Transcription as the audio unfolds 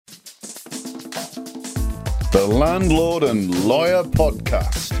the Landlord and Lawyer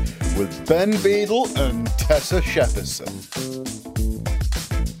Podcast with Ben Beadle and Tessa Shepperson.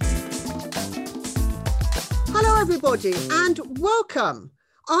 Hello everybody and welcome.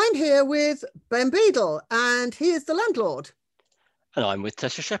 I'm here with Ben Beadle and he is the landlord. And I'm with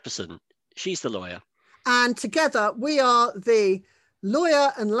Tessa Shepperson. She's the lawyer. And together we are the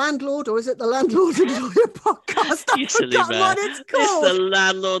Lawyer and Landlord, or is it the Landlord and Lawyer Podcast? You silly man. What it's called. It's the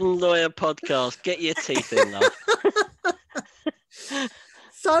Landlord and Lawyer Podcast. Get your teeth in, love.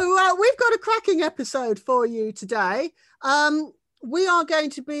 So we've got a cracking episode for you today. We are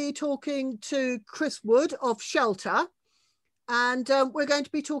going to be talking to Chris Wood of Shelter, and we're going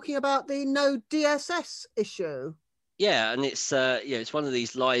to be talking about the No DSS issue. Yeah, and it's it's one of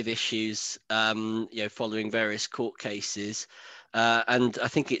these live issues, following various court cases, and I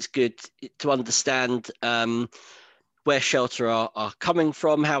think it's good to understand where Shelter are coming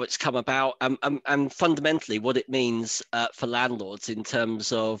from, how it's come about, and fundamentally what it means for landlords in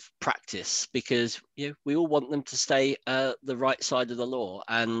terms of practice, because we all want them to stay the right side of the law,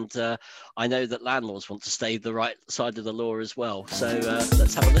 and I know that landlords want to stay the right side of the law as well. So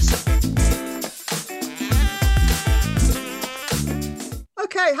let's have a listen.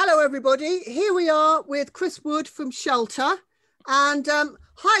 Okay, hello everybody. Here we are with Chris Wood from Shelter, and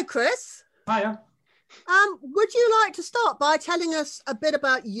hi Chris. Hiya. Would you like to start by telling us a bit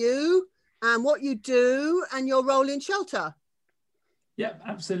about you and what you do and your role in Shelter? Yeah,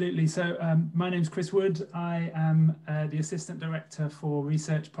 absolutely. So my name's Chris Wood. I am the Assistant Director for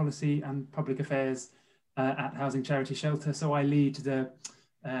Research Policy and Public Affairs at housing charity Shelter. So I lead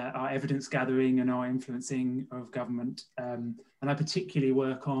our evidence gathering and our influencing of government. And I particularly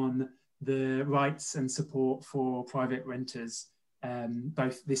work on the rights and support for private renters,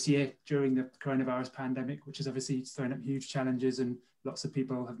 both this year during the coronavirus pandemic, which has obviously thrown up huge challenges and lots of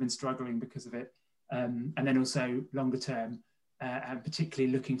people have been struggling because of it. And then also longer term, and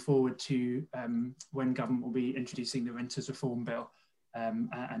particularly looking forward to when government will be introducing the Renters Reform Bill,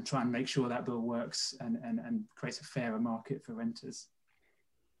 and try and make sure that bill works and creates a fairer market for renters.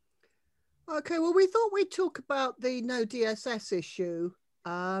 Okay, well, we thought we'd talk about the No DSS issue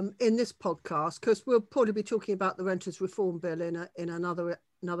in this podcast, because we'll probably be talking about the Renters Reform Bill in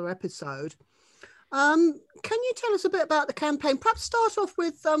another episode. Can you tell us a bit about the campaign? Perhaps start off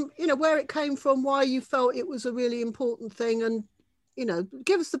with where it came from, why you felt it was a really important thing, and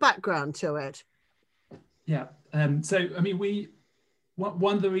give us the background to it. Yeah. So I mean,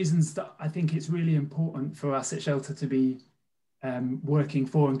 one of the reasons that I think it's really important for us at Shelter to be working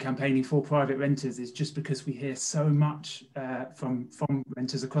for and campaigning for private renters is just because we hear so much from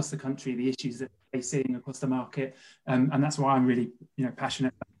renters across the country, the issues that they're facing across the market, and that's why I'm really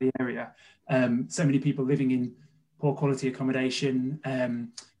passionate about the area. So many people living in poor quality accommodation,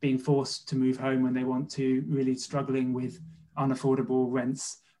 being forced to move home when they want to, really struggling with unaffordable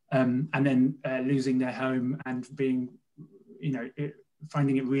rents, and then losing their home and being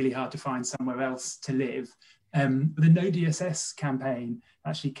finding it really hard to find somewhere else to live. The No DSS campaign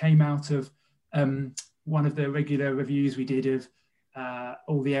actually came out of one of the regular reviews we did of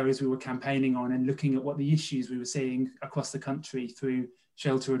all the areas we were campaigning on and looking at what the issues we were seeing across the country through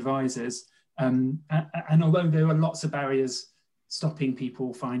Shelter advisors. And although there are lots of barriers stopping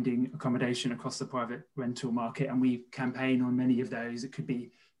people finding accommodation across the private rental market, and we campaign on many of those, it could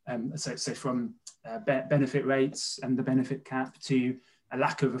be so from benefit rates and the benefit cap to a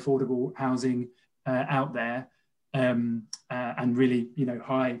lack of affordable housing out there, and really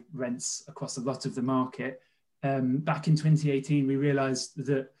high rents across a lot of the market. Back in 2018 we realized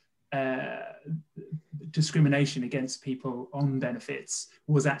that discrimination against people on benefits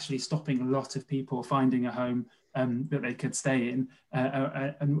was actually stopping a lot of people finding a home that they could stay in,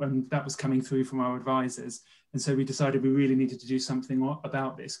 and that was coming through from our advisors. And so we decided we really needed to do something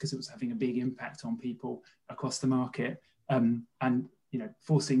about this because it was having a big impact on people across the market, and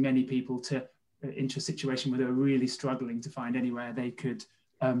forcing many people into a situation where they were really struggling to find anywhere they could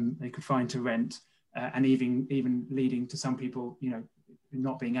find to rent, and even leading to some people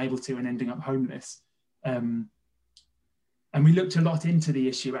not being able to and ending up homeless. And we looked a lot into the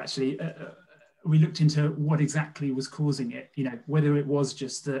issue. Actually, we looked into what exactly was causing it. Whether it was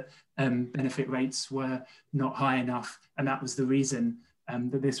just that benefit rates were not high enough, and that was the reason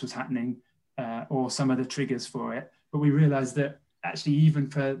that this was happening, or some other triggers for it. But we realised that actually, even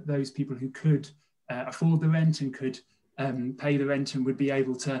for those people who could afford the rent and could pay the rent and would be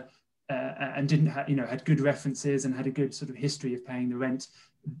able to, and didn't had good references and had a good sort of history of paying the rent,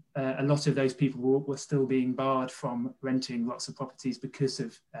 a lot of those people were still being barred from renting lots of properties because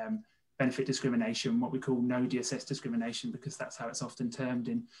of benefit discrimination, what we call no DSS discrimination, because that's how it's often termed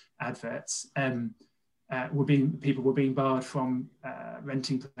in adverts. people were being barred from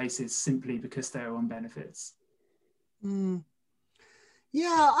renting places simply because they were on benefits. Mm.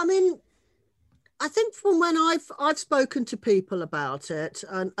 Yeah, I mean, I think from when I've spoken to people about it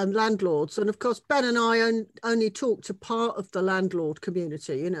and landlords, and of course Ben and I only talk to part of the landlord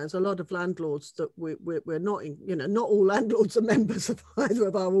community. You know, there's a lot of landlords that we're not in, you know, not all landlords are members of either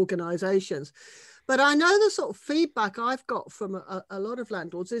of our organisations. But I know the sort of feedback I've got from a lot of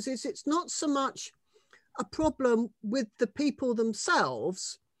landlords is it's not so much a problem with the people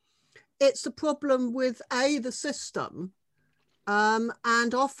themselves, it's a problem with the system,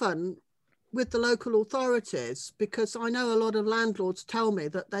 and often with the local authorities, because I know a lot of landlords tell me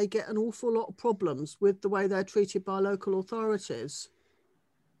that they get an awful lot of problems with the way they're treated by local authorities.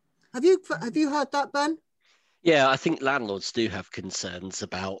 Have you heard that, Ben? Yeah, I think landlords do have concerns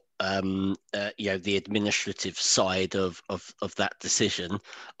about the administrative side of that decision.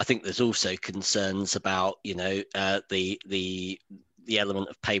 I think there's also concerns about the element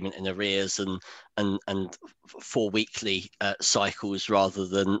of payment in arrears and 4 weekly cycles rather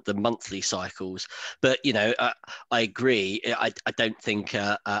than the monthly cycles. But I agree. I don't think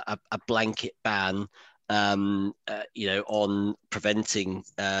a blanket ban on preventing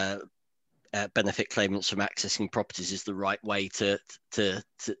benefit claimants from accessing properties is the right way to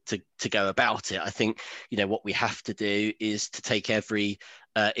go about it. I think what we have to do is to take every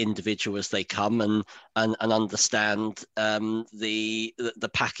individual as they come and understand the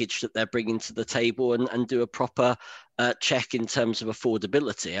package that they're bringing to the table and do a proper check in terms of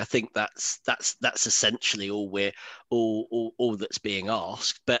affordability. I think that's essentially all that's being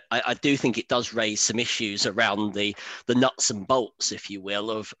asked. But I do think it does raise some issues around the nuts and bolts, if you will,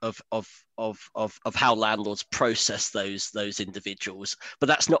 of how landlords process those individuals. But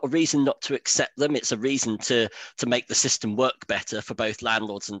that's not a reason not to accept them. It's a reason to make the system work better for both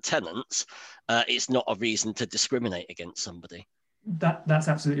landlords and tenants. It's not a reason to discriminate against somebody. That's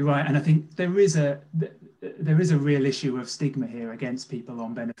absolutely right, and I think there is a real issue of stigma here against people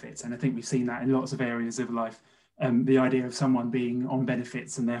on benefits, and I think we've seen that in lots of areas of life. The idea of someone being on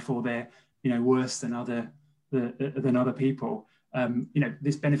benefits and therefore they're worse than other people.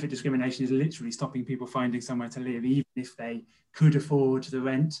 This benefit discrimination is literally stopping people finding somewhere to live, even if they could afford the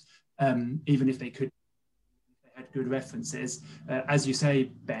rent, even if they had good references. As you say,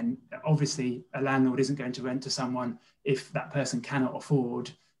 Ben, obviously a landlord isn't going to rent to someone if that person cannot afford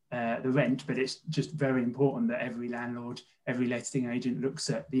the rent, but it's just very important that every landlord, every letting agent looks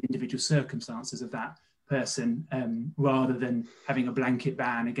at the individual circumstances of that person, rather than having a blanket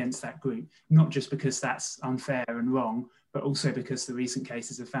ban against that group, not just because that's unfair and wrong, but also because the recent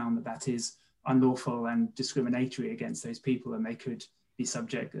cases have found that is unlawful and discriminatory against those people, and they could be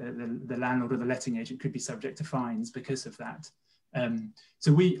subject, the landlord or the letting agent could be subject to fines because of that.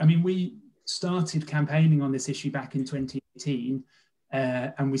 So we started campaigning on this issue back in 2018,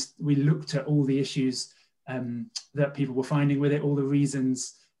 and we looked at all the issues that people were finding with it, all the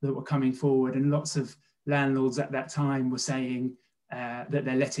reasons that were coming forward, and lots of landlords at that time were saying that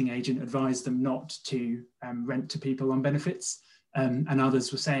their letting agent advised them not to rent to people on benefits, and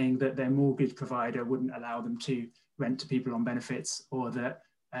others were saying that their mortgage provider wouldn't allow them to rent to people on benefits, or that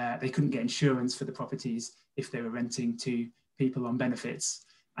they couldn't get insurance for the properties if they were renting to people on benefits.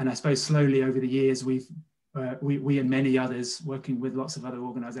 And I suppose slowly over the years, we and many others, working with lots of other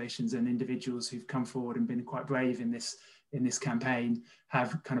organisations and individuals who've come forward and been quite brave in this campaign,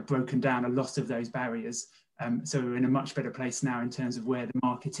 have kind of broken down a lot of those barriers. So we're in a much better place now in terms of where the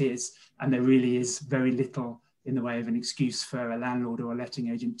market is, and there really is very little in the way of an excuse for a landlord or a letting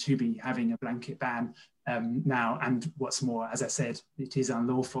agent to be having a blanket ban now. And what's more, as I said, it is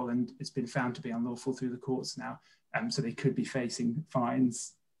unlawful, and it's been found to be unlawful through the courts now. So they could be facing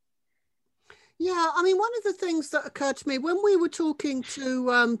fines. Yeah, I mean, one of the things that occurred to me when we were talking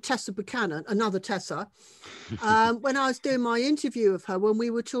to Tessa Buchanan, another Tessa, when I was doing my interview of her, when we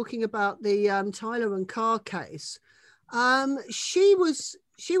were talking about the Tyler and Carr case, she was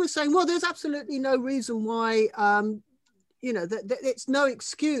saying, well, there's absolutely no reason why, that it's no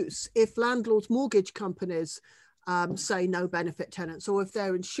excuse if landlords, mortgage companies say no benefit tenants, or if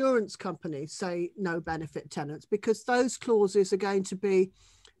their insurance companies say no benefit tenants, because those clauses are going to be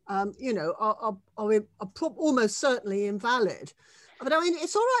are almost certainly invalid. But I mean,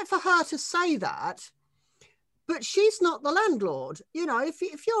 it's all right for her to say that, but she's not the landlord.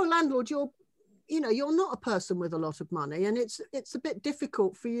 If you're a landlord, you're not a person with a lot of money, and it's a bit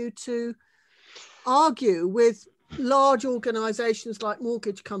difficult for you to argue with large organisations like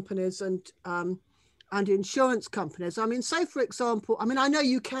mortgage companies and insurance companies. I mean, say for example, I know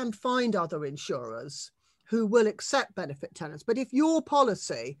you can find other insurers who will accept benefit tenants. But if your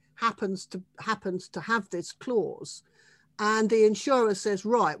policy happens to have this clause, and the insurer says,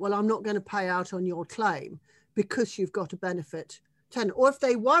 right, well, I'm not going to pay out on your claim because you've got a benefit tenant, or if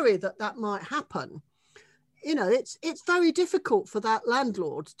they worry that that might happen, you know, it's very difficult for that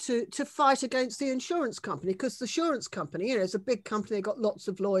landlord to fight against the insurance company, because the insurance company, you know, is a big company. They've got lots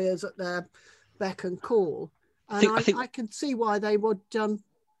of lawyers at their beck and call, and I can see why they would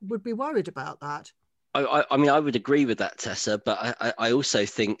be worried about that. I mean, I would agree with that, Tessa, but I also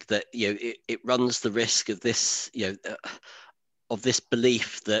think that, you know, it runs the risk of this, you know, of this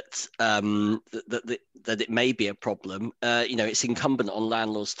belief that that it may be a problem. You know, it's incumbent on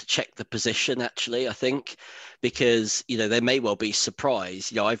landlords to check the position, actually, I think, because, you know, they may well be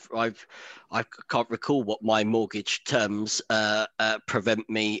surprised. You know, I can't recall what my mortgage terms prevent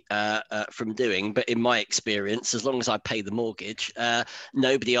me from doing, but in my experience, as long as I pay the mortgage,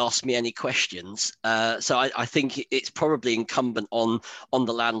 nobody asked me any questions. So I think it's probably incumbent on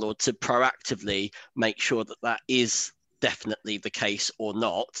the landlord to proactively make sure that that is definitely the case or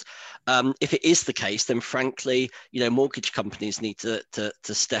not. If it is the case, then frankly, you know, mortgage companies need to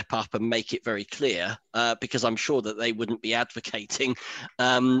step up and make it very clear, because I'm sure that they wouldn't be advocating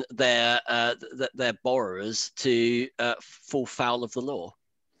their borrowers to fall foul of the law.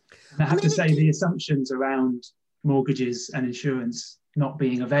 I have to say the assumptions around mortgages and insurance not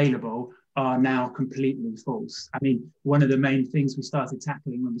being available are now completely false. I mean, one of the main things we started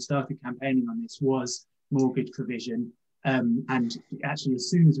tackling when we started campaigning on this was mortgage provision. And actually,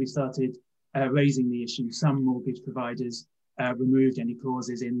 as soon as we started raising the issue, some mortgage providers removed any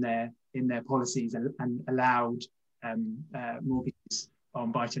clauses in their policies and allowed mortgages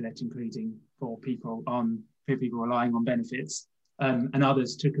on buy-to-let, including for people relying on benefits. And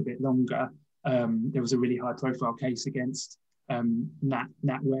others took a bit longer. There was a really high-profile case against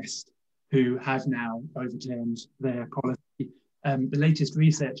NatWest, who have now overturned their policy. The latest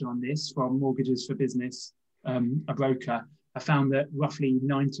research on this from Mortgages for Business, a broker, I found that roughly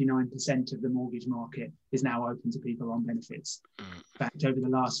 99% of the mortgage market is now open to people on benefits. In fact, over the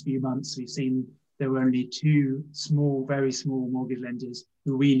last few months, we've seen there were only 2 small, very small mortgage lenders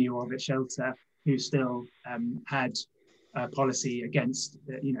who we knew of at Shelter who still had a policy against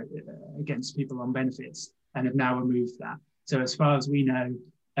people on benefits, and have now removed that. So as far as we know,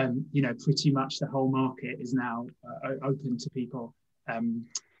 you know, pretty much the whole market is now open to people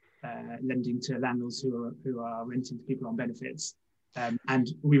lending to landlords who are renting to people on benefits, and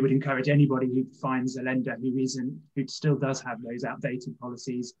we would encourage anybody who finds a lender who still does have those outdated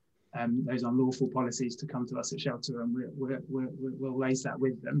policies, those unlawful policies, to come to us at Shelter, and we'll raise that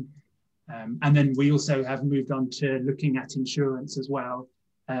with them. And then we also have moved on to looking at insurance as well,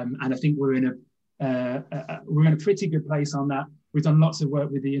 and I think we're in a pretty good place on that. We've done lots of work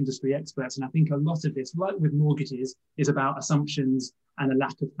with the industry experts, and I think a lot of this, like with mortgages, is about assumptions and a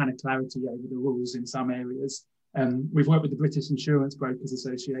lack of kind of clarity over the rules in some areas. We've worked with the British Insurance Brokers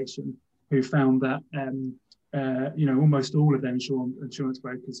Association, who found that you know, almost all of their insurance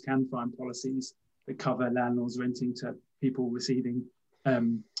brokers can find policies that cover landlords renting to people receiving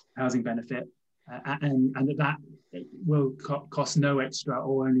housing benefit, and that will cost no extra,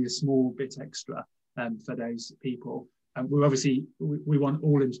 or only a small bit extra for those people. We're obviously, we want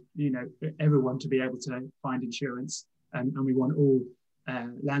all, you know, everyone to be able to find insurance, and we want all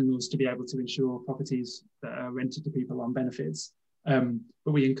landlords to be able to insure properties that are rented to people on benefits.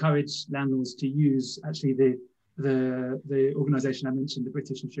 But we encourage landlords to use, actually, the organisation I mentioned, the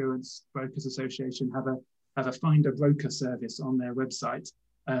British Insurance Brokers Association, have a find a broker service on their website,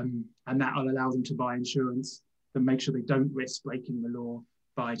 and that will allow them to buy insurance and make sure they don't risk breaking the law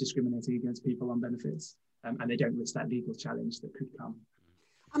by discriminating against people on benefits. And they don't risk that legal challenge that could come.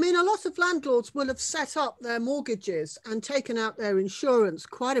 I mean, a lot of landlords will have set up their mortgages and taken out their insurance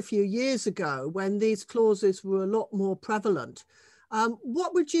quite a few years ago when these clauses were a lot more prevalent.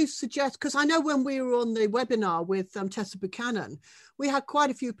 What would you suggest? Because I know when we were on the webinar with Tessa Buchanan, we had quite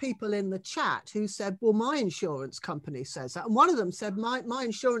a few people in the chat who said, well, my insurance company says that. And one of them said, my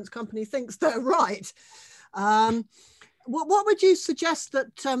insurance company thinks they're right. What would you suggest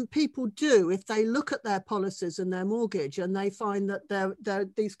that people do if they look at their policies and their mortgage and they find that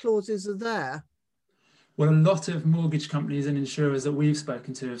these clauses are there? Well, a lot of mortgage companies and insurers that we've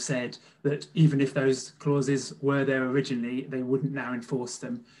spoken to have said that even if those clauses were there originally, they wouldn't now enforce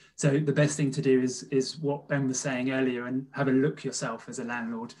them. So the best thing to do is what Ben was saying earlier, and have a look yourself as a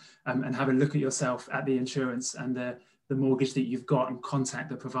landlord, and have a look at yourself at the insurance and the mortgage that you've got, and contact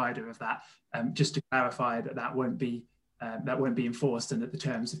the provider of that, just to clarify that won't be enforced and that the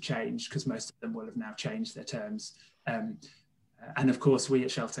terms have changed, because most of them will have now changed their terms. And of course, we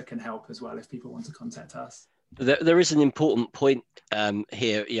at Shelter can help as well if people want to contact us. There is an important point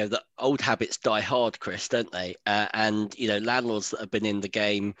here, that old habits die hard, Chris, don't they? And, landlords that have been in the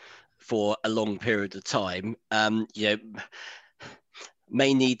game for a long period of time,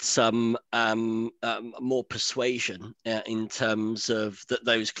 may need some more persuasion in terms of that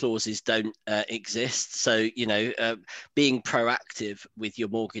those clauses don't exist. So, being proactive with your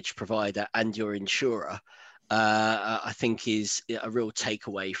mortgage provider and your insurer, I think is a real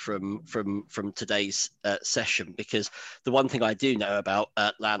takeaway from today's session, because the one thing I do know about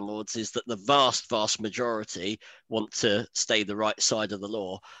landlords is that the vast majority want to stay the right side of the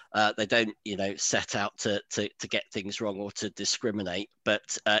law. They don't, set out to get things wrong or to discriminate,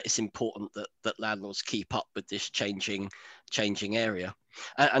 but it's important that landlords keep up with this changing area.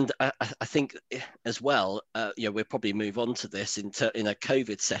 And I think as well, we'll probably move on to this in a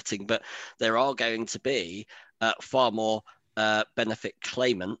COVID setting, but there are going to be far more benefit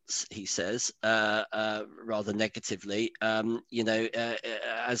claimants, he says, rather negatively,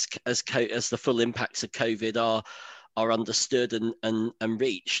 as the full impacts of COVID are understood and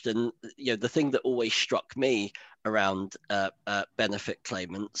reached. And the thing that always struck me around benefit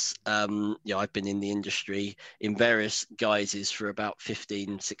claimants, I've been in the industry in various guises for about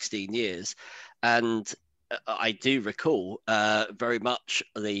 15-16 years, and I do recall very much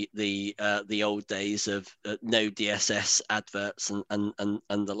the old days of No DSS adverts and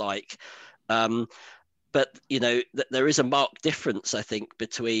the like. But there is a marked difference, I think,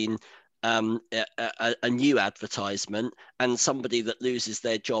 between a new advertisement and somebody that loses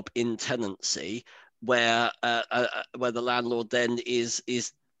their job in tenancy, where the landlord then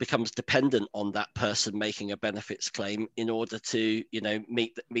becomes dependent on that person making a benefits claim in order to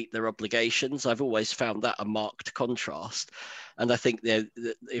meet their obligations. I've always found that a marked contrast, and I think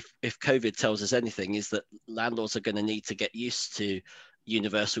if COVID tells us anything, is that landlords are going to need to get used to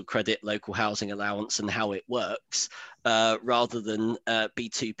universal credit, local housing allowance, and how it works, rather than be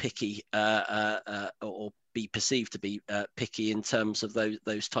too picky or be perceived to be picky in terms of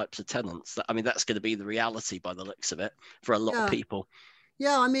those types of tenants. I mean, that's going to be the reality by the looks of it for a lot of people.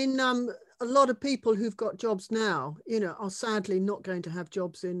 Yeah, I mean, a lot of people who've got jobs now, are sadly not going to have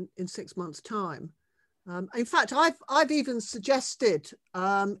jobs in 6 months' time. In fact, I've even suggested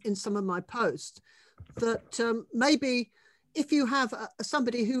in some of my posts that maybe if you have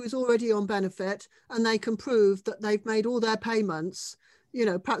somebody who is already on benefit and they can prove that they've made all their payments,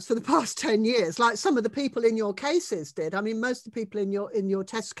 perhaps for the past 10 years, like some of the people in your cases did. I mean, most of the people in your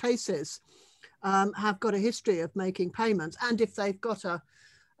test cases have got a history of making payments. And if they've got a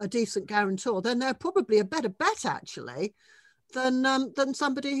decent guarantor, then they're probably a better bet, actually, than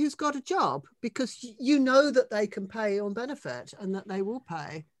somebody who's got a job, because that they can pay on benefit and that they will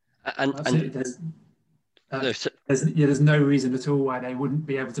pay. There's no reason at all why they wouldn't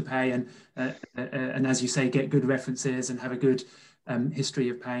be able to pay and as you say, get good references and have a good history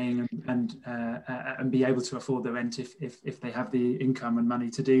of paying and be able to afford the rent if they have the income and money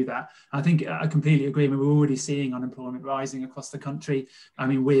to do that. I think I completely agree. I mean, we're already seeing unemployment rising across the country. I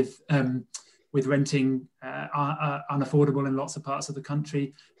mean, with renting unaffordable in lots of parts of the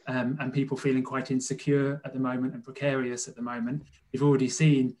country, and people feeling quite insecure at the moment and precarious at the moment. We've already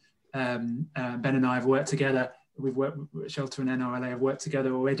seen Ben and I have worked together. We've worked, Shelter and NRLA have worked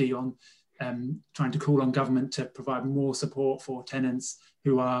together already on trying to call on government to provide more support for tenants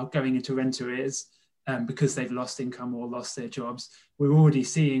who are going into rent arrears because they've lost income or lost their jobs. We're already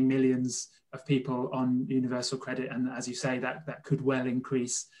seeing millions of people on universal credit, and as you say, that could well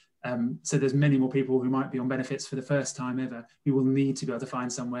increase. So there's many more people who might be on benefits for the first time ever. We will need to be able to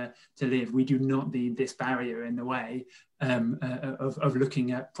find somewhere to live. We do not need this barrier in the way of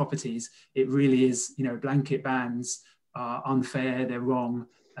looking at properties. It really is, blanket bans are unfair, they're wrong,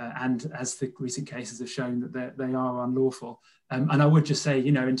 and as the recent cases have shown, that they are unlawful. And I would just say,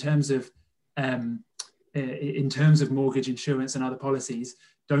 in terms of mortgage insurance and other policies,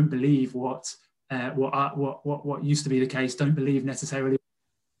 don't believe what used to be the case. Don't believe necessarily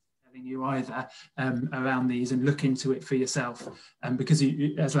you either around these, and look into it for yourself, because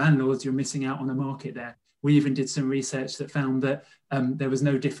as landlords you're missing out on the market there. We even did some research that found that there was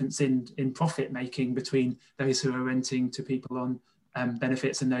no difference in profit making between those who are renting to people on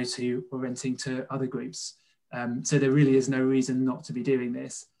benefits and those who were renting to other groups. So there really is no reason not to be doing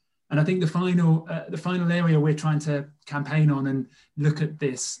this. And I think the final area we're trying to campaign on and look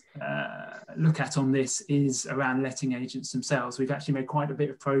at on this is around letting agents themselves. We've actually made quite a bit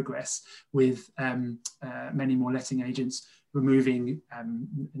of progress with many more letting agents removing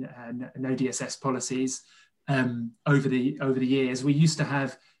no DSS policies over the years. We used to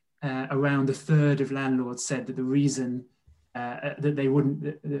have around a third of landlords said that the reason that they wouldn't.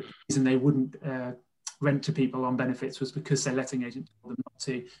 The reason they wouldn't rent to people on benefits was because their letting agent told them not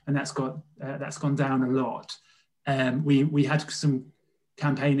to, and that's gone down a lot. We had some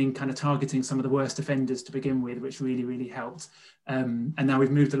campaigning kind of targeting some of the worst offenders to begin with, which really helped. And now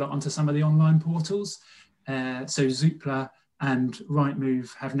we've moved a lot onto some of the online portals. So Zoopla and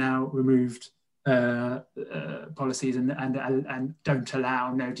Rightmove have now removed policies and don't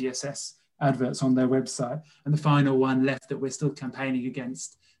allow no DSS adverts on their website. And the final one left that we're still campaigning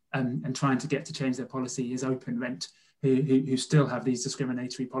against and trying to get to change their policy is Open Rent, who still have these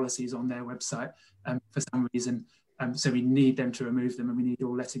discriminatory policies on their website for some reason. So we need them to remove them, and we need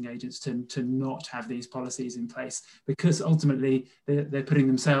all letting agents to not have these policies in place, because ultimately they're putting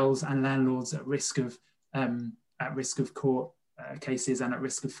themselves and landlords at risk of court cases and at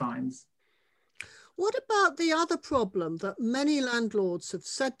risk of fines. What about the other problem that many landlords have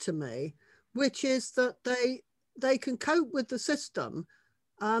said to me, which is that they can cope with the system,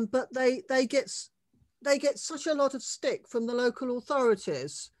 but they get such a lot of stick from the local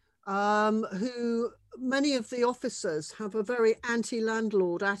authorities, who many of the officers have a very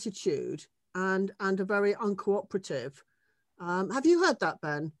anti-landlord attitude and are very uncooperative. Have you heard that,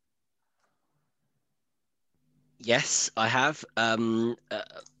 Ben? Yes, I have.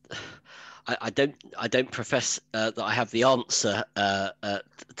 I don't profess that I have the answer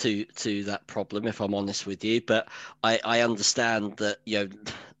to that problem, if I'm honest with you. But I understand that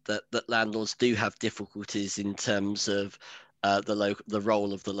that landlords do have difficulties in terms of the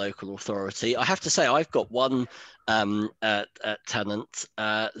role of the local authority. I have to say, I've got one tenant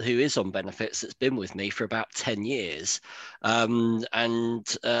who is on benefits that's been with me for about 10 years, and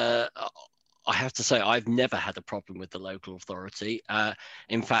I have to say, I've never had a problem with the local authority.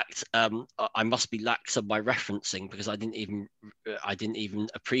 In fact, I must be lax on my referencing, because I didn't even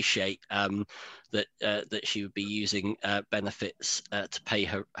appreciate that she would be using benefits to pay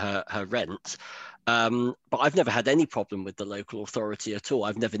her rent. But I've never had any problem with the local authority at all.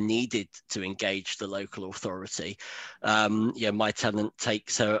 I've never needed to engage the local authority. My tenant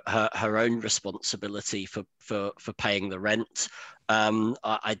takes her own responsibility for paying the rent.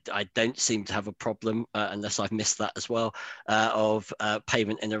 I don't seem to have a problem, unless I've missed that as well, of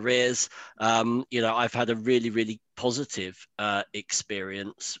payment in arrears. I've had a really positive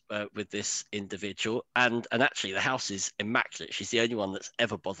experience with this individual, and actually the house is immaculate. She's the only one that's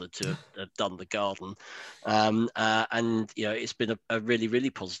ever bothered to have done the garden, and it's been a really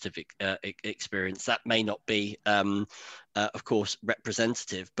positive experience. That may not be of course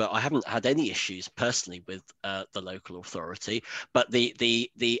representative, but I haven't had any issues personally with the local authority. But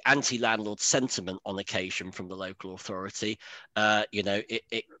the anti-landlord sentiment on occasion from the local authority,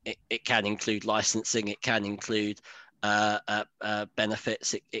 it can include licensing, it can include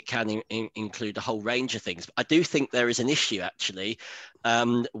benefits, it can include a whole range of things. But I do think there is an issue actually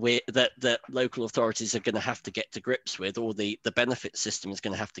that local authorities are going to have to get to grips with, or the benefit system is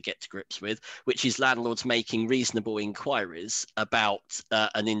going to have to get to grips with, which is landlords making reasonable inquiries about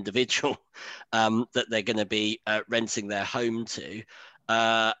an individual that they're going to be renting their home to.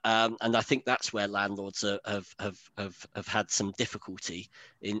 And I think that's where landlords have had some difficulty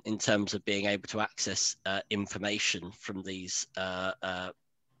in terms of being able to access information from these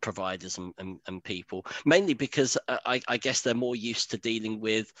providers and people, mainly because I guess they're more used to dealing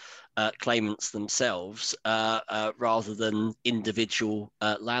with claimants themselves rather than individual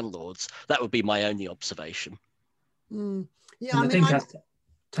landlords. That would be my only observation. Yeah, I mean,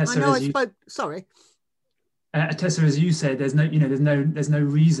 Tessa, I know I spoke. Sorry. Tessa, as you said, there's no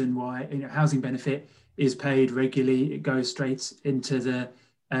reason why housing benefit is paid regularly. It goes straight into the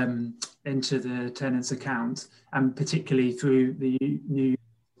tenant's account, and particularly through the new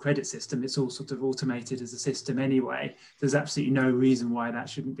credit system, it's all sort of automated as a system anyway. There's absolutely no reason why that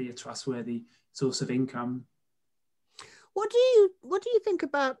shouldn't be a trustworthy source of income. What do you think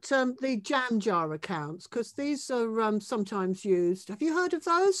about the jam jar accounts? Because these are sometimes used. Have you heard of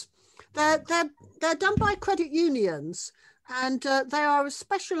those? They're done by credit unions, and they are a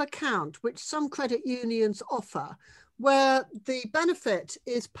special account which some credit unions offer, where the benefit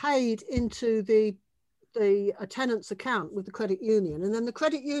is paid into the tenant's account with the credit union, and then the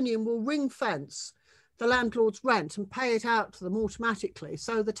credit union will ring fence the landlord's rent and pay it out to them automatically,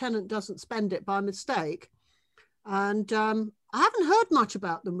 so the tenant doesn't spend it by mistake. And I haven't heard much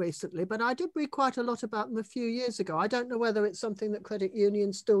about them recently, but I did read quite a lot about them a few years ago. I don't know whether it's something that credit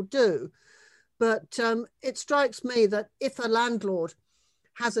unions still do, but it strikes me that if a landlord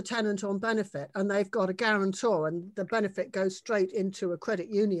has a tenant on benefit and they've got a guarantor, and the benefit goes straight into a credit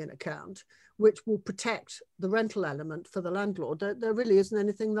union account, which will protect the rental element for the landlord, there really isn't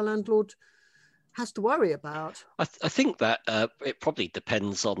anything the landlord has to worry about. I think that it probably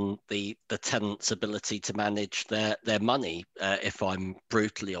depends on the tenant's ability to manage their money. If I'm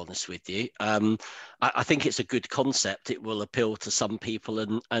brutally honest with you, I think it's a good concept. It will appeal to some people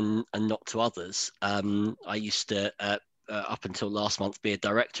and not to others. I used to. Up until last month, be a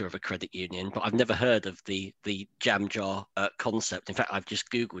director of a credit union, but I've never heard of the jam jar concept. In fact, I've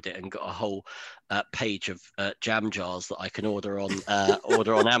just Googled it and got a whole page of jam jars that I can order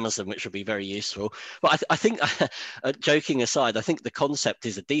on Amazon, which will be very useful. But I think, joking aside, I think the concept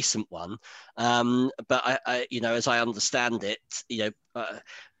is a decent one. But I as I understand it,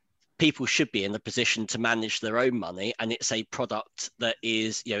 people should be in the position to manage their own money, and it's a product that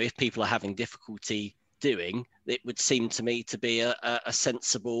is, if people are having difficulty doing, it would seem to me to be a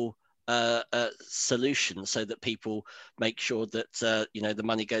sensible solution, so that people make sure that the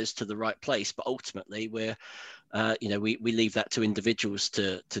money goes to the right place. But ultimately, we leave that to individuals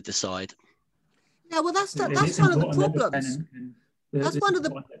to decide. Yeah, well, that's one of the problems. That's one of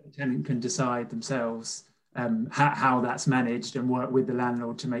the tenant can decide themselves how that's managed, and work with the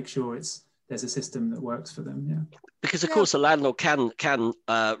landlord to make sure there's a system that works for them. Yeah. Because of course, a landlord can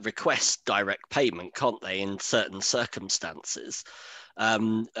request direct payment, can't they, in certain circumstances?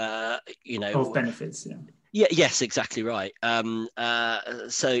 Of benefits, yeah. Yeah, yes, exactly right.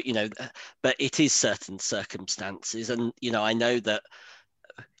 So but it is certain circumstances, and I know that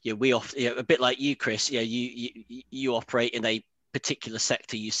we often, a bit like you, Chris. You operate in a particular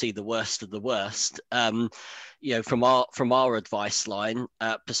sector. You see the worst of the worst. From our advice line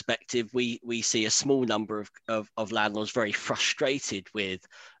perspective, we see a small number of landlords very frustrated with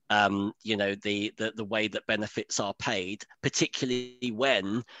the way that benefits are paid, particularly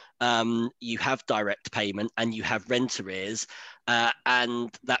when you have direct payment and you have rent arrears, and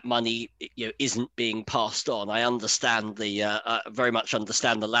that money isn't being passed on. I understand very much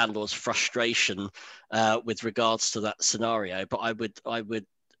understand the landlord's frustration with regards to that scenario, but I would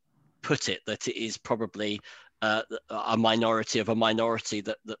put it that it is probably a minority of a minority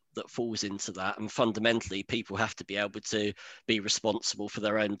that falls into that. And fundamentally, people have to be able to be responsible for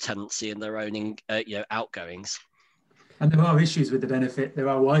their own tenancy and their own outgoings. And there are issues with the benefit. There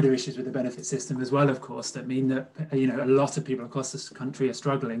are wider issues with the benefit system as well, of course, that mean that a lot of people across this country are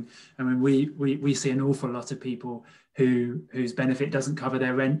struggling. I mean, we see an awful lot of people whose benefit doesn't cover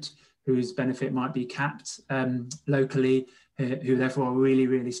their rent, whose benefit might be capped locally, who therefore are really,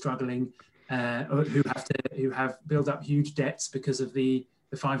 really struggling. Who have built up huge debts because of the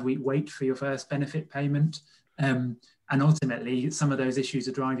 5-week wait for your first benefit payment, and ultimately some of those issues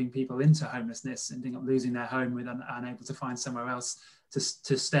are driving people into homelessness, ending up losing their home with unable to find somewhere else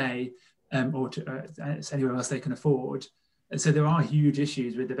to stay, or to anywhere else they can afford. And so there are huge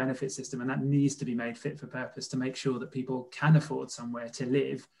issues with the benefit system, and that needs to be made fit for purpose to make sure that people can afford somewhere to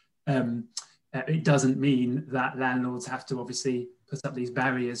live. It doesn't mean that landlords have to obviously put up these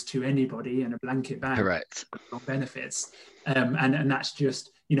barriers to anybody and a blanket ban. Correct. On benefits, and that's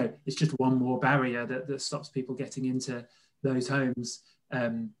just it's just one more barrier that stops people getting into those homes.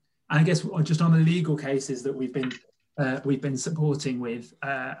 And I guess just on the legal cases that we've been supporting with,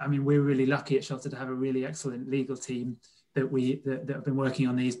 I mean, we're really lucky at Shelter to have a really excellent legal team that have been working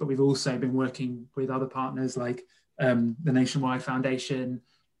on these, but we've also been working with other partners like the Nationwide Foundation,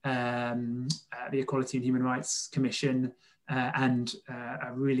 the Equality and Human Rights Commission, and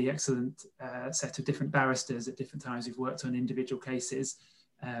a really excellent set of different barristers at different times who've worked on individual cases.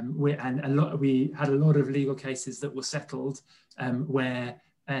 We had a lot of legal cases that were settled where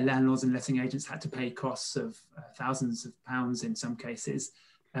landlords and letting agents had to pay costs of thousands of pounds in some cases.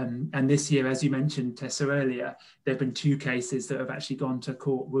 And this year, as you mentioned, Tessa, earlier, there have been 2 cases that have actually gone to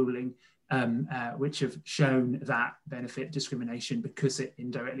court ruling, which have shown that benefit discrimination, because it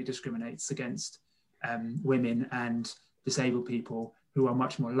indirectly discriminates against women and disabled people who are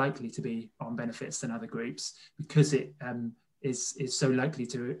much more likely to be on benefits than other groups, because it is so likely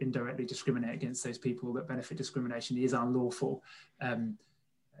to indirectly discriminate against those people that benefit discrimination is unlawful.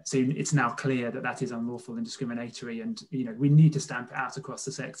 So it's now clear that is unlawful and discriminatory, and we need to stamp it out across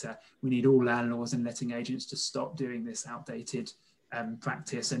the sector. We need all landlords and letting agents to stop doing this outdated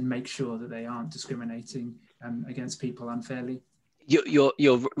practice and make sure that they aren't discriminating against people unfairly.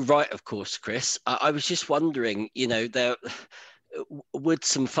 You're right, of course, Chris. I was just wondering, there would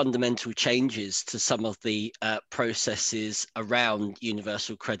some fundamental changes to some of the processes around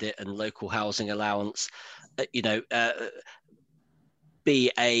universal credit and local housing allowance,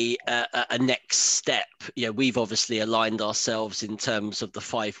 be a next step. We've obviously aligned ourselves in terms of the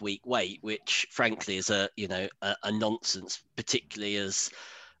 5-week wait, which frankly is a nonsense, particularly as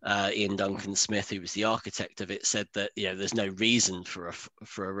Ian Duncan Smith, who was the architect of it, said that there's no reason for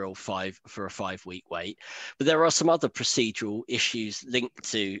a real 5 week wait. But there are some other procedural issues linked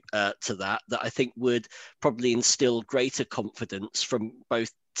to that I think would probably instill greater confidence from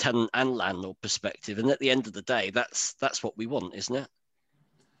both tenant and landlord perspective. And at the end of the day, that's what we want, isn't it?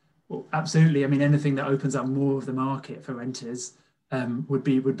 Well, absolutely. I mean, anything that opens up more of the market for renters would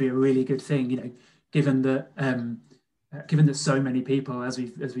be a really good thing. Given that so many people, as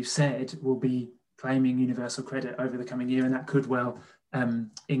we've said, will be claiming universal credit over the coming year, and that could well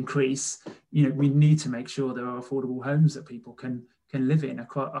increase. We need to make sure there are affordable homes that people can live in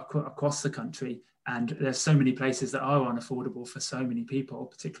across the country. And there's so many places that are unaffordable for so many people,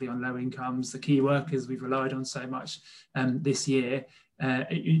 particularly on low incomes. The key workers we've relied on so much this year,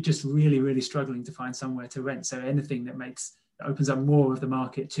 you're just really, really struggling to find somewhere to rent. So anything that opens up more of the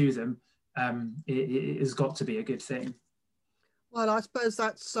market to them, it has got to be a good thing. Well, I suppose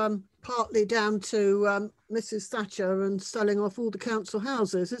that's partly down to Mrs. Thatcher and selling off all the council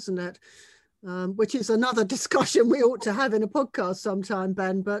houses, isn't it? Which is another discussion we ought to have in a podcast sometime,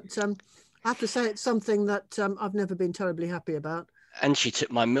 Ben. But I have to say it's something that I've never been terribly happy about. And she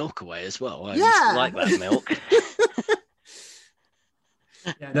took my milk away as well. I used to like that milk.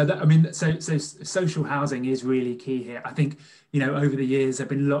 Yeah, no, so social housing is really key here. I think, over the years, there have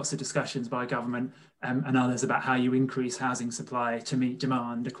been lots of discussions by government and others about how you increase housing supply to meet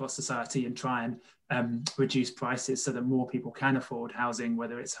demand across society and try and reduce prices so that more people can afford housing,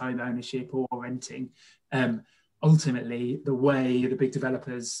 whether it's home ownership or renting. Ultimately, the way the big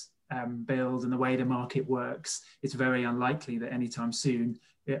developers build and the way the market works, it's very unlikely that anytime soon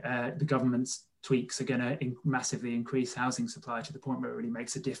the government's tweaks are going to massively increase housing supply to the point where it really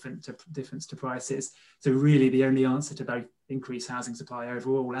makes a difference to prices. So really the only answer to both increase housing supply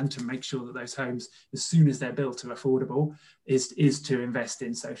overall and to make sure that those homes, as soon as they're built, are affordable is to invest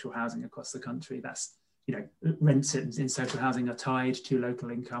in social housing across the country. That's, rents in social housing are tied to local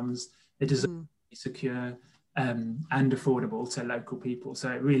incomes. It deserves to be secure and affordable to local people. So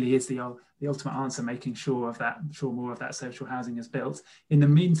it really is the ultimate answer, making sure more of that social housing is built. In the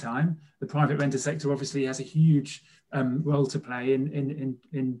meantime, the private renter sector obviously has a huge role to play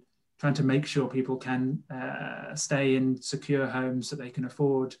in trying to make sure people can stay in secure homes that they can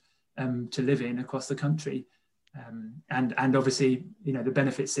afford to live in across the country. And obviously, the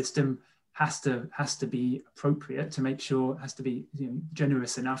benefit system has to be appropriate to make sure, has to be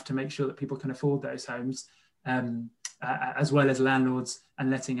generous enough to make sure that people can afford those homes. As well as landlords and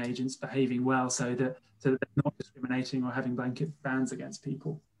letting agents behaving well so that they're not discriminating or having blanket bans against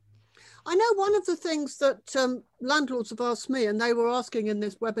people. I know one of the things that landlords have asked me, and they were asking in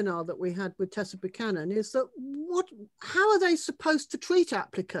this webinar that we had with Tessa Buchanan, is that how are they supposed to treat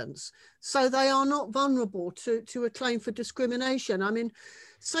applicants so they are not vulnerable to a claim for discrimination? I mean,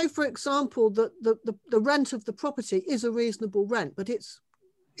 say for example that the rent of the property is a reasonable rent, but it's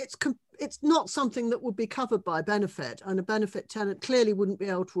not something that would be covered by benefit, and a benefit tenant clearly wouldn't be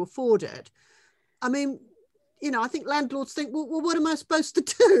able to afford it. I mean, I think landlords think, well, what am I supposed to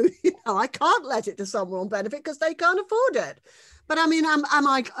do? I can't let it to someone on benefit because they can't afford it. But I mean, am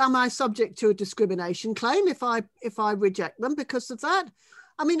I subject to a discrimination claim if I reject them because of that?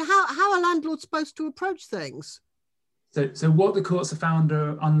 I mean, how are landlords supposed to approach things? So what the courts have found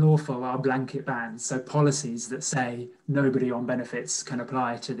are unlawful are blanket bans. So policies that say nobody on benefits can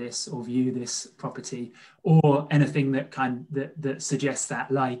apply to this or view this property, or anything that suggests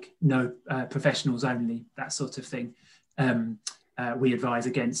that, like no professionals only, that sort of thing. We advise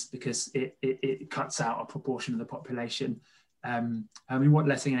against because it cuts out a proportion of the population. I mean, what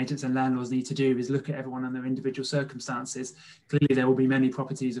letting agents and landlords need to do is look at everyone and their individual circumstances. Clearly, there will be many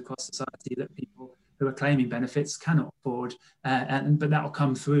properties across society that people who are claiming benefits cannot afford, but that will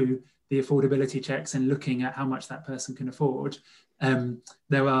come through the affordability checks and looking at how much that person can afford.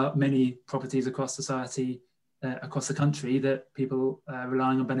 There are many properties across society, across the country, that people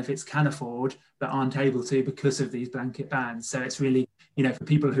relying on benefits can afford but aren't able to because of these blanket bans. So it's really, for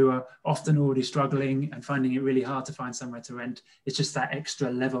people who are often already struggling and finding it really hard to find somewhere to rent, it's just that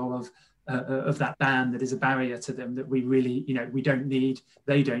extra level of that ban that is a barrier to them that we really, we don't need,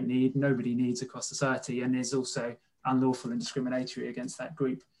 they don't need, nobody needs across society, and is also unlawful and discriminatory against that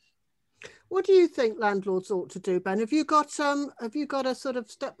group. What do you think landlords ought to do, Ben? Have you got a sort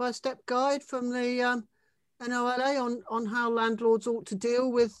of step-by-step guide from the NOLA on how landlords ought to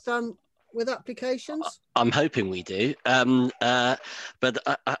deal with applications? I'm hoping we do, but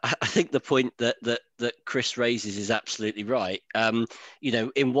I think the point that Chris raises is absolutely right.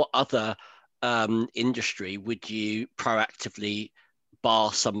 In what other industry would you proactively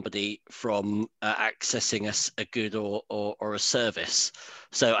bar somebody from accessing a good or a service.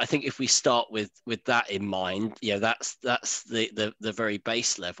 So I think if we start with that in mind, that's the very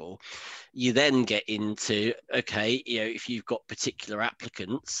base level. You then get into, okay, if you've got particular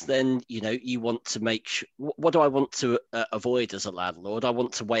applicants, then you want to make sure, what do I want to avoid as a landlord? I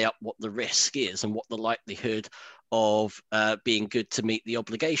want to weigh up what the risk is and what the likelihood of being good to meet the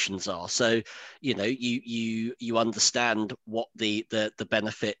obligations are. So you understand what the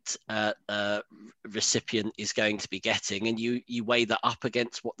benefit recipient is going to be getting, and you weigh that up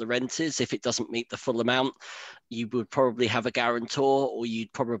against what the rent is. If it doesn't meet the full amount, you would probably have a guarantor, or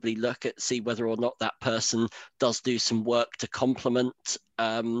you'd probably look at see whether or not that person does do some work to complement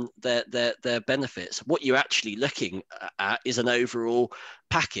their benefits. What you're actually looking at is an overall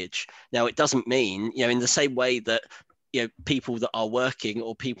package. Now, it doesn't mean, in the same way that people that are working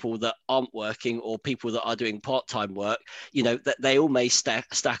or people that aren't working or people that are doing part-time work, that they all may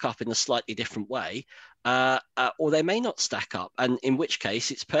stack up in a slightly different way, or they may not stack up, and in which case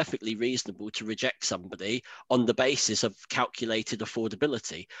it's perfectly reasonable to reject somebody on the basis of calculated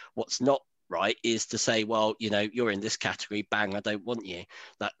affordability. What's not right is to say, well, you're in this category, bang, I don't want you.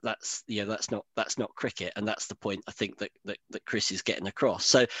 That's not cricket, and that's the point I think that Chris is getting across.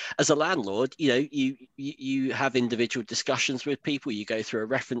 So as a landlord, you have individual discussions with people, you go through a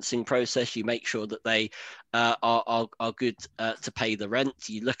referencing process, you make sure that they are good to pay the rent,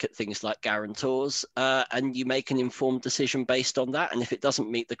 you look at things like guarantors, and you make an informed decision based on that. And if it doesn't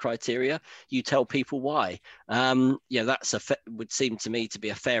meet the criteria, you tell people why. That's would seem to me to be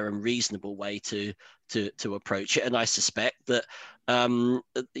a fair and reasonable way to approach it. And I suspect that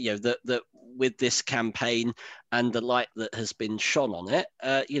that with this campaign and the light that has been shone on it,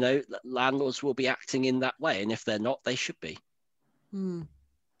 landlords will be acting in that way, and if they're not, they should be.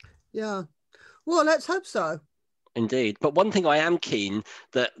 Yeah, well, let's hope so. Indeed. But one thing I am keen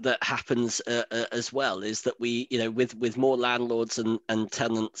that happens as well is that we, with more landlords and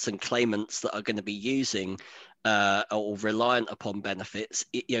tenants and claimants that are going to be using or reliant upon benefits,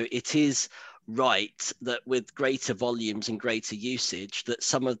 it is right that with greater volumes and greater usage, that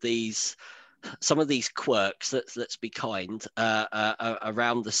some of these quirks, let's be kind,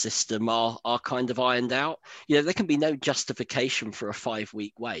 around the system are kind of ironed out. There can be no justification for a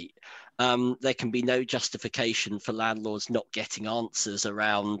 5-week wait. There can be no justification for landlords not getting answers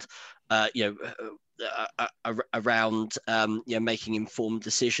around, making informed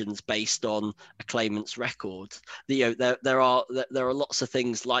decisions based on a claimant's record. There are lots of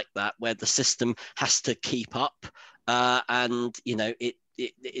things like that where the system has to keep up, and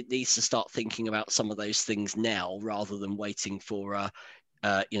it needs to start thinking about some of those things now rather than waiting for a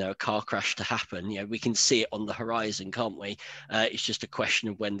car crash to happen. We can see it on the horizon, can't we? It's just a question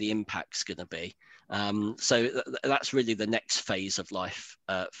of when the impact's going to be. So that's really the next phase of life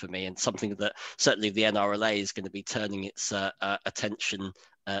for me, and something that certainly the NRLA is going to be turning its attention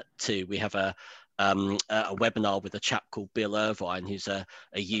to. We have a webinar with a chap called Bill Irvine, who's a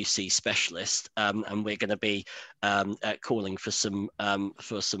UC specialist, and we're going to be calling for some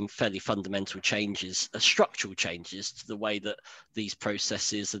fairly fundamental changes, structural changes to the way that these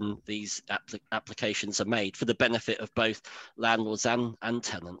processes and these applications are made for the benefit of both landlords and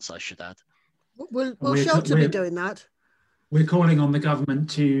tenants, I should add. Will Shelter be doing that? We're calling on the government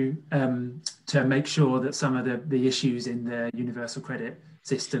to make sure that some of the issues in the universal credit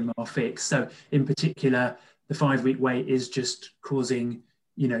system are fixed. So in particular, the 5-week wait is just causing,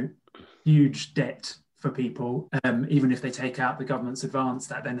 huge debt for people. Even if they take out the government's advance,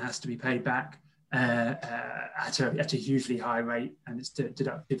 that then has to be paid back at a hugely high rate, and it's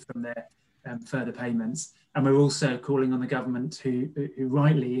deducted from their further payments. And we're also calling on the government who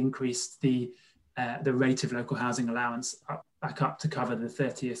rightly increased the rate of local housing allowance back up to cover the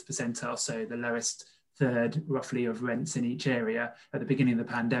 30th percentile, so the lowest third roughly of rents in each area at the beginning of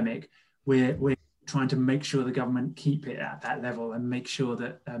the pandemic. We're trying to make sure the government keep it at that level and make sure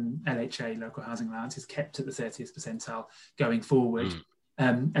that LHA, local housing allowance, is kept at the 30th percentile going forward.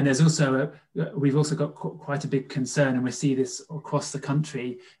 And there's also we've also got quite a big concern, and we see this across the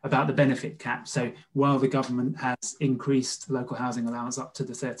country, about the benefit cap. So while the government has increased local housing allowance up to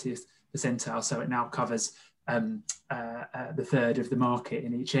the 30th percentile, so it now covers the third of the market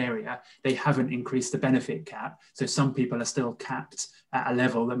in each area, they haven't increased the benefit cap. So some people are still capped at a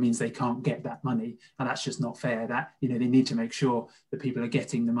level that means they can't get that money, and that's just not fair. That they need to make sure that people are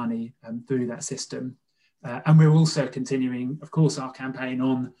getting the money through that system. And we're also continuing, of course, our campaign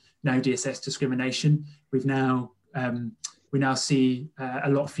on no DSS discrimination. We now see a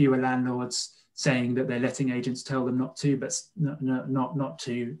lot fewer landlords saying that their letting agents tell them not to, but not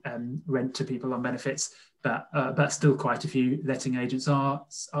to rent to people on benefits. But still quite a few letting agents are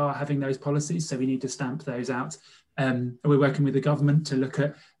having those policies, so we need to stamp those out. We're working with the government to look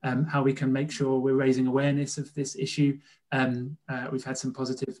at how we can make sure we're raising awareness of this issue. We've had some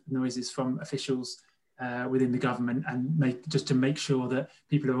positive noises from officials within the government, and just to make sure that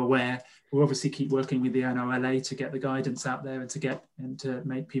people are aware. We'll obviously keep working with the NRLA to get the guidance out there and to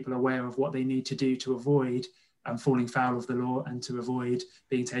make people aware of what they need to do to avoid falling foul of the law and to avoid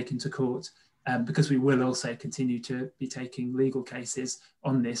being taken to court. Because we will also continue to be taking legal cases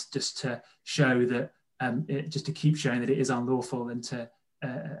on this, just to show that, just to keep showing that it is unlawful, and to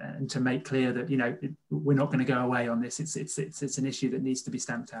make clear that we're not going to go away on this. It's an issue that needs to be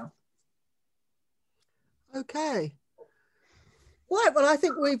stamped out. Okay. Right. Well, I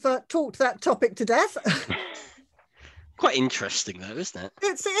think we've talked that topic to death. Quite interesting, though, isn't it?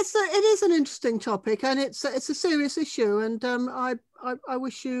 It is an interesting topic, and it's a serious issue. And I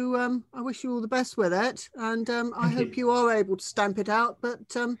wish you all the best with it. And I hope you are able to stamp it out, but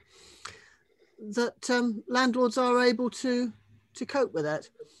that landlords are able to cope with it.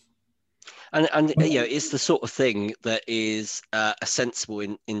 And it's the sort of thing that is a sensible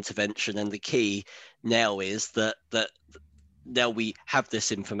intervention. And the key now is that now we have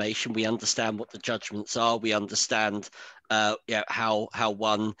this information, we understand what the judgments are, we understand how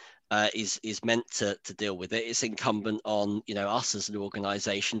one is meant to deal with it. It's incumbent on us as an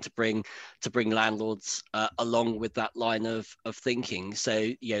organisation to bring landlords along with that line of thinking,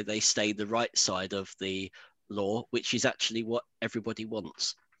 so they stay the right side of the law, which is actually what everybody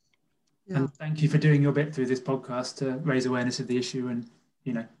wants. Yeah. And thank you for doing your bit through this podcast to raise awareness of the issue and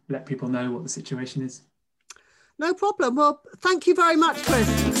let people know what the situation is. No problem. Well, thank you very much, Chris.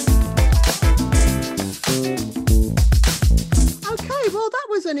 Okay, well, that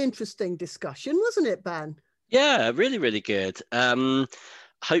was an interesting discussion, wasn't it, Ben? Yeah, really, really good.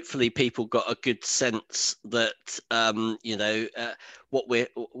 Hopefully people got a good sense that,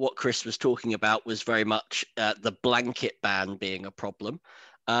 what Chris was talking about was very much the blanket ban being a problem.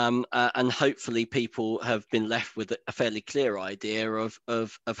 And hopefully people have been left with a fairly clear idea of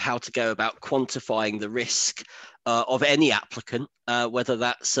how to go about quantifying the risk of any applicant, whether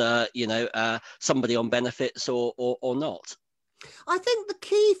that's somebody on benefits or not. I think the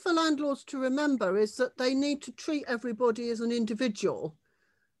key for landlords to remember is that they need to treat everybody as an individual,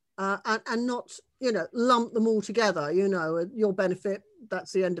 and not lump them all together. Your benefit,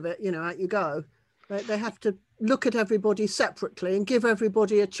 that's the end of it. Out you go. They have to look at everybody separately and give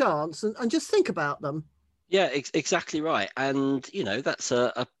everybody a chance and just think about them. Yeah, exactly right. And, that's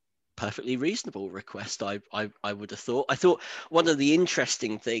a perfectly reasonable request, I would have thought. I thought one of the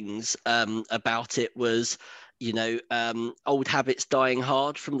interesting things about it was, old habits dying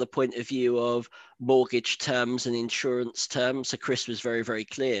hard from the point of view of mortgage terms and insurance terms. So Chris was very, very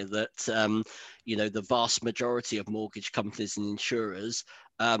clear that, the vast majority of mortgage companies and insurers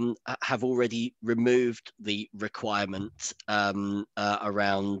have already removed the requirement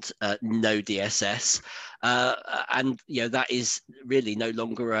around no DSS, and that is really no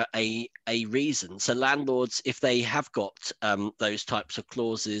longer a reason. So landlords, if they have got those types of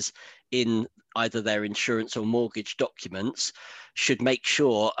clauses in either their insurance or mortgage documents, should make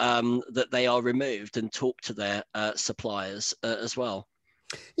sure that they are removed and talk to their suppliers as well.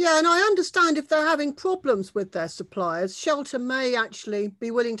 Yeah, and I understand if they're having problems with their suppliers, Shelter may actually be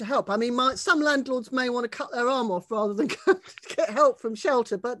willing to help. I mean, some landlords may want to cut their arm off rather than get help from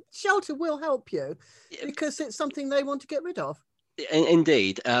Shelter, but Shelter will help you because it's something they want to get rid of.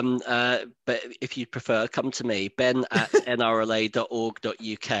 Indeed, but if you prefer, come to me,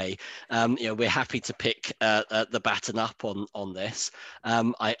 ben@nrla.org.uk. We're happy to pick the baton up on this.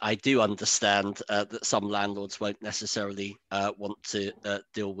 I do understand that some landlords won't necessarily want to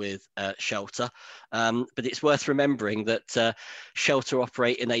deal with Shelter, but it's worth remembering that Shelter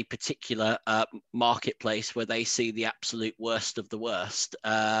operate in a particular marketplace where they see the absolute worst of the worst,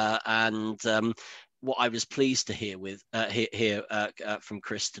 and what I was pleased to hear from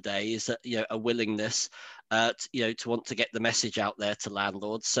Chris today is that a willingness to want to get the message out there to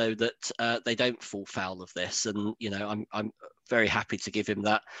landlords so that they don't fall foul of this. And I'm very happy to give him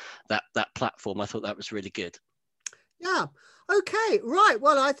that platform. I thought that was really good. Yeah. Okay. Right.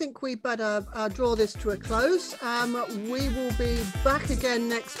 Well, I think we better draw this to a close. We will be back again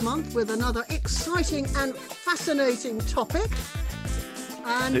next month with another exciting and fascinating topic.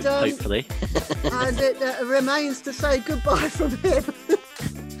 And hopefully. And it remains to say goodbye from him.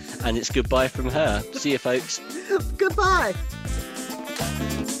 And it's goodbye from her. See you, folks. Goodbye.